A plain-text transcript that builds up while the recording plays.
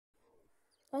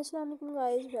Assalamualaikum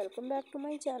guys, welcome back to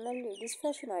my channel Ladies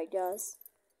Fashion Ideas.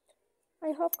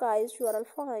 I hope guys you are all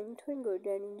fine, doing good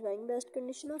and enjoying best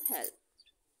condition of health.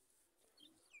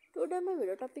 Today my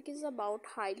video topic is about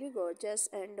highly gorgeous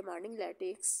and demanding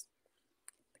latex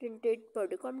printed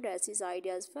bodycon dresses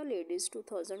ideas for ladies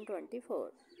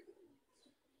 2024.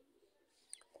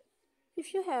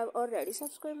 If you have already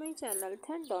subscribed my channel,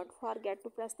 then don't forget to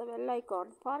press the bell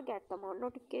icon for get the more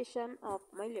notification of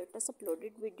my latest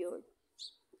uploaded videos.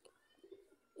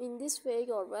 In this way,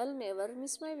 you will never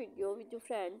miss my video with your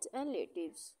friends and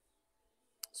relatives.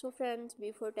 So friends,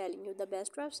 before telling you the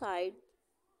best website,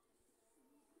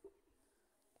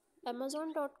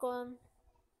 Amazon.com,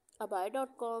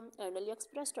 Abai.com and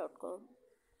AliExpress.com.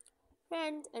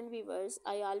 Friends and viewers,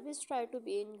 I always try to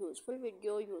be in useful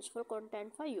video, useful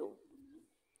content for you.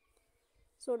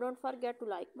 So don't forget to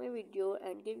like my video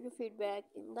and give your feedback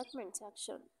in the comment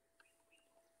section.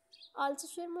 Also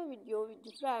share my video with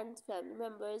your friends, family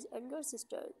members and your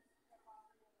sisters.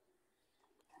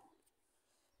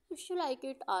 If you like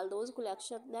it all those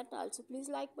collections, then also please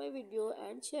like my video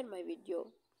and share my video.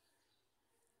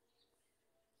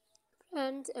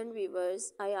 Friends and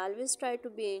viewers, I always try to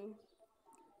bring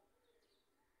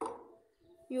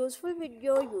useful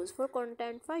video, useful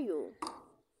content for you.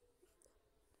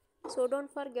 So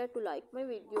don't forget to like my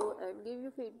video and give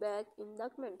your feedback in the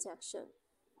comment section.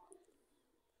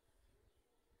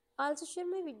 Also share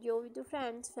my video with your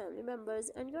friends, family members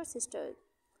and your sisters.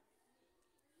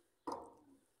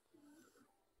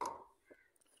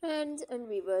 Friends and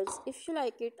viewers, if you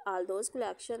like it all those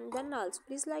collections, then also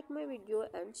please like my video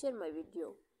and share my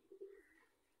video.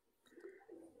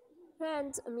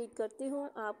 Friends, उम्मीद करती हूँ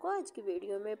आपको आज की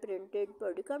video में printed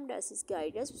bodycon dresses के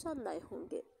ideas पसंद आए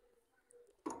होंगे।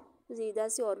 मज़ीद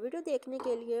ऐसी और वीडियो देखने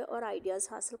के लिए और आइडियाज़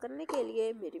हासिल करने के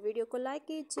लिए मेरी वीडियो को लाइक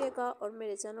कीजिएगा और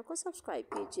मेरे चैनल को सब्सक्राइब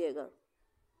कीजिएगा।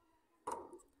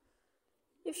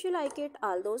 If you like it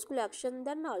all those collection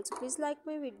then also please like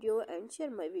my video and share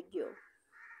my video.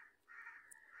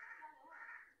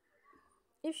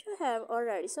 If you have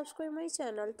already subscribed my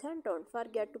channel, then don't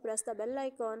forget to press the bell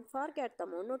icon for get the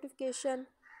more notification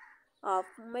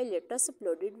of my latest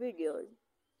uploaded videos.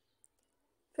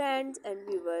 Friends and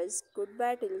viewers,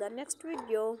 goodbye till the next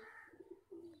video.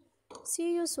 See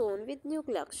you soon with new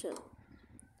collection.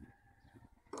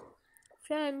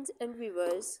 Friends and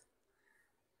viewers.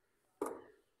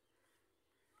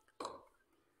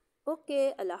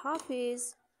 Okay, Allah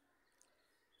Hafiz.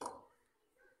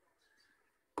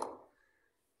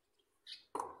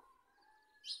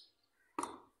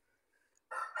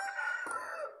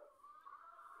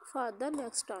 For the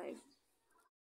next time.